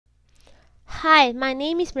Hi, my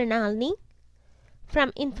name is Mrinalini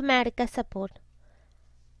from Informatica Support.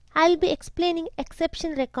 I'll be explaining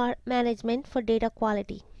exception record management for data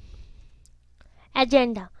quality.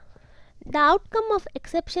 Agenda. The outcome of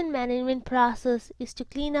exception management process is to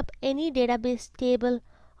clean up any database table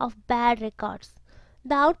of bad records.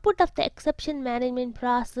 The output of the exception management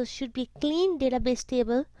process should be a clean database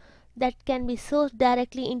table that can be sourced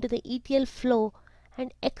directly into the ETL flow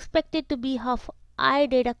and expected to be of high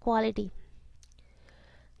data quality.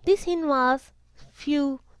 This involves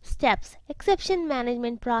few steps: exception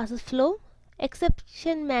management process flow,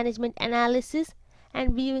 exception management analysis,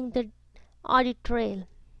 and viewing the audit trail.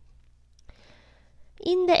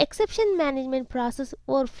 In the exception management process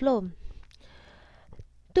workflow,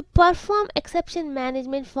 to perform exception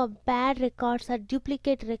management for bad records or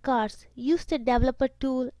duplicate records, use the developer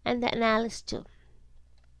tool and the analyst tool.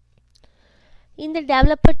 In the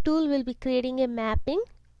developer tool, we'll be creating a mapping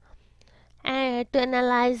to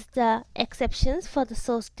analyze the exceptions for the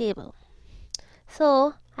source table.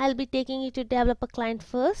 So I'll be taking you to developer client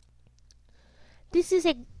first. This is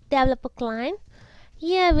a developer client.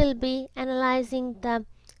 Here we'll be analyzing the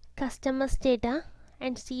customers data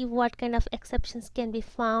and see what kind of exceptions can be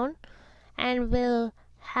found, and we'll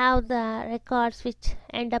have the records which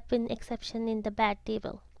end up in exception in the bad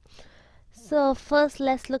table. So first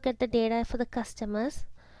let's look at the data for the customers.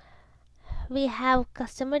 We have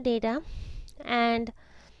customer data, and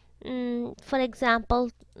for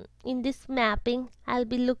example, in this mapping I'll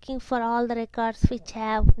be looking for all the records which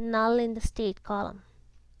have null in the state column.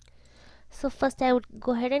 So first I would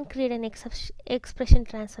go ahead and create an expression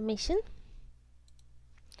transformation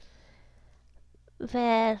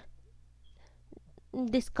where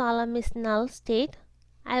this column is null state.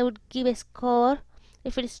 I would give a score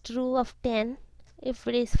if it is true of 10, if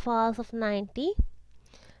it is false of 90.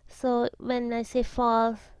 So when I say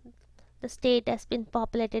false, the state has been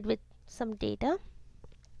populated with some data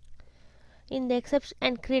in the exception,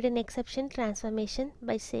 and create an exception transformation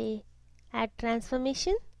by say add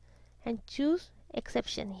transformation and choose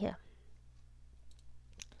exception here.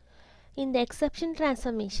 In the exception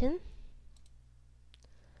transformation,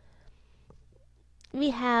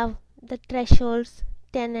 we have the thresholds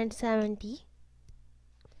 10 and 70.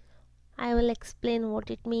 I will explain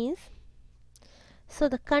what it means. So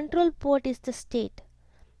the control port is the state,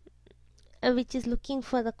 which is looking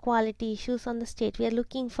for the quality issues on the state. We are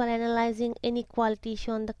looking for analyzing any quality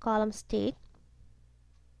issue on the column state.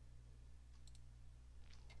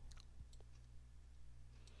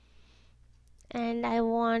 And I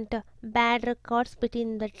want bad records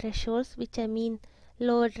between the thresholds, which I mean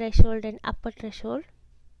lower threshold and upper threshold.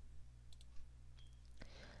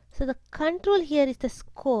 So the control here is the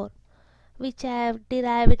score, which I have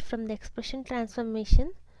derived from the expression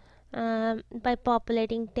transformation by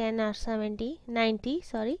populating 10 or 90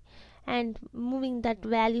 and moving that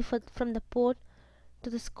value from the port to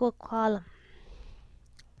the score column.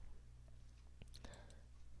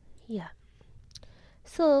 Yeah.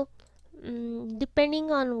 So depending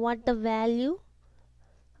on what the value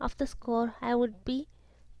of the score, I would be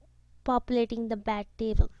populating the bad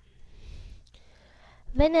table.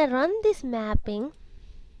 When I run this mapping,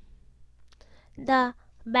 the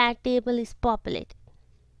bad table is populated.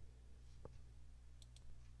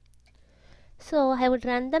 So I would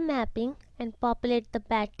run the mapping and populate the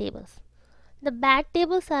bad tables. The bad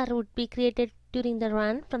tables would be created during the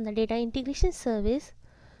run from the data integration service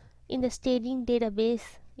in the staging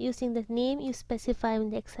database using the name you specify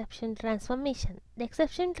in the exception transformation. The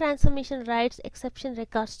exception transformation writes exception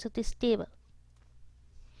records to this table.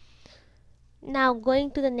 Now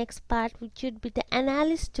going to the next part, which would be the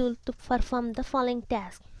analyst tool to perform the following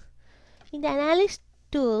task. In the analyst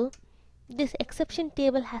tool, this exception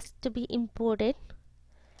table has to be imported,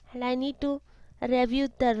 and I need to review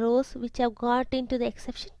the rows which have got into the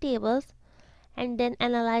exception tables and then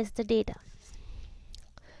analyze the data.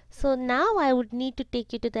 So now I would need to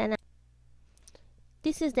take you to the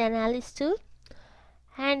this is the analyst tool,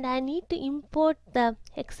 and I need to import the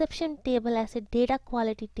exception table as a data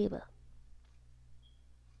quality table.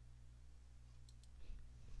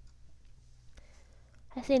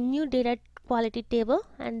 As a new data quality table,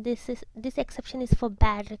 and this exception is for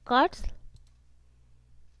bad records.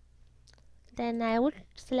 Then I would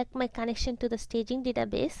select my connection to the staging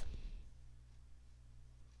database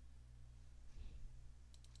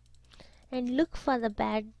and look for the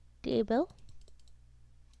bad table,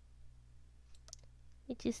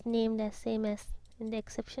 which is named as same as in the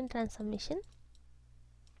exception transformation.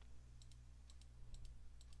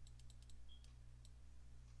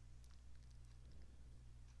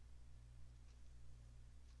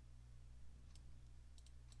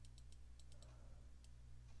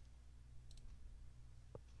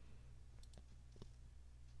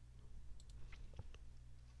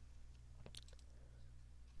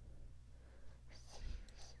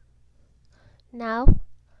 Now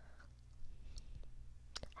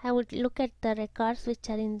I would look at the records which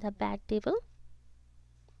are in the bad table.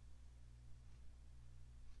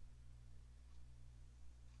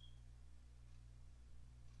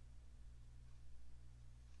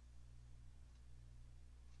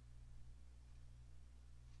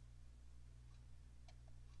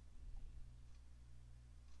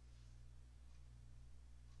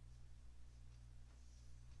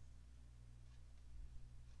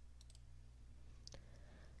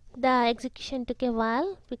 The execution took a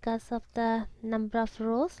while because of the number of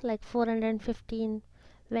rows, like 415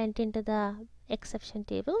 went into the exception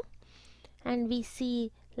table, and we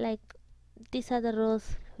see like these are the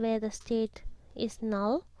rows where the state is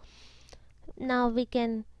null. Now we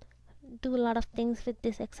can do a lot of things with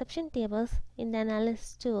these exception tables in the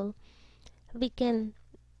analysis tool. We can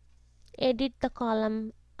edit the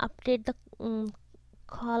column, update the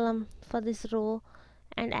column for this row,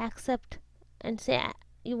 and accept and say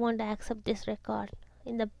you want to accept this record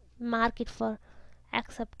in the mark it for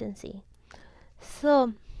acceptancy.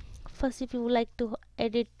 So first, if you would like to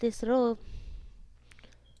edit this row,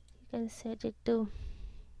 you can set it to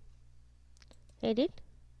edit.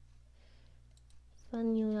 For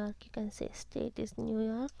New York, you can say state is New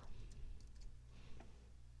York,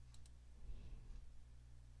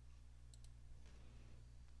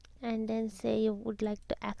 and then say you would like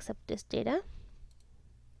to accept this data.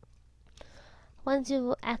 Once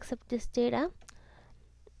you accept this data,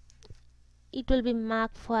 it will be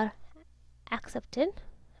marked for accepted,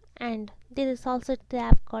 and there is also a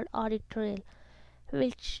tab called Audit Trail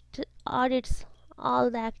which audits all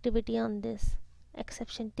the activity on this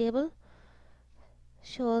exception table,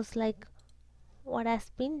 shows like what has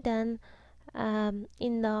been done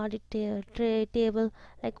in the audit table,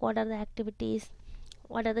 like what are the activities,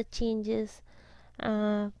 what are the changes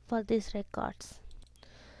for these records.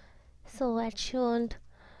 So as shown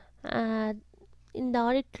in the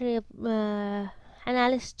Audit Trail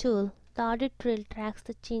analysis tool, the Audit Trail tracks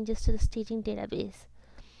the changes to the staging database.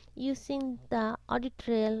 Using the Audit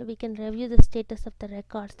Trail, we can review the status of the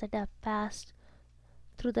records that are passed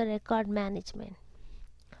through the record management.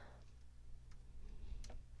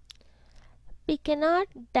 We cannot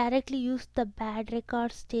directly use the bad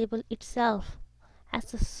records table itself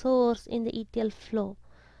as a source in the ETL flow.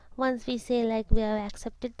 Once we say like we have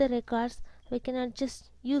accepted the records, we cannot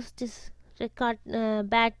just use this record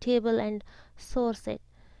bad table and source it.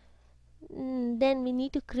 Then we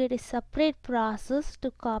need to create a separate process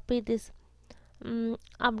to copy this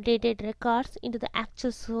updated records into the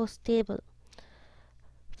actual source table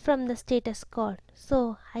from the status code.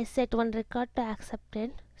 So I set one record to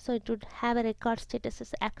accepted, so it would have a record status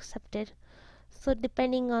as accepted. So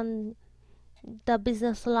depending on the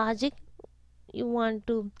business logic, you want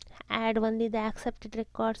to add only the accepted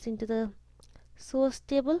records into the source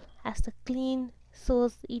table as the clean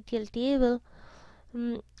source ETL table.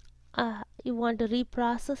 You want to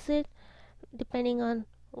reprocess it depending on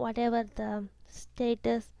whatever the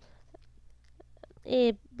status.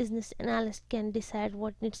 A business analyst can decide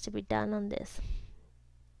what needs to be done on this.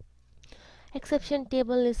 Exception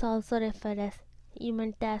table is also referred as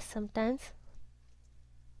human task sometimes.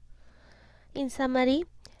 In summary,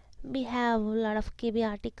 we have a lot of KB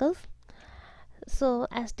articles. So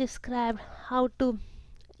as described how to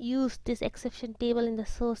use this exception table in the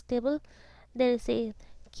source table, there is a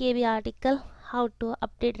KB article how to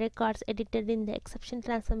update records edited in the exception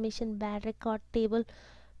transformation bad record table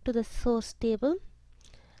to the source table,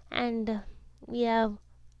 and we have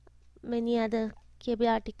many other KB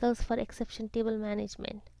articles for exception table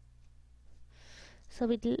management. So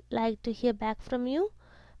we'd like to hear back from you.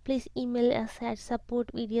 Please email us at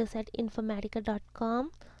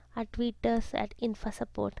supportvideos@informatica.com or tweet us at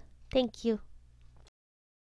infasupport. Thank you.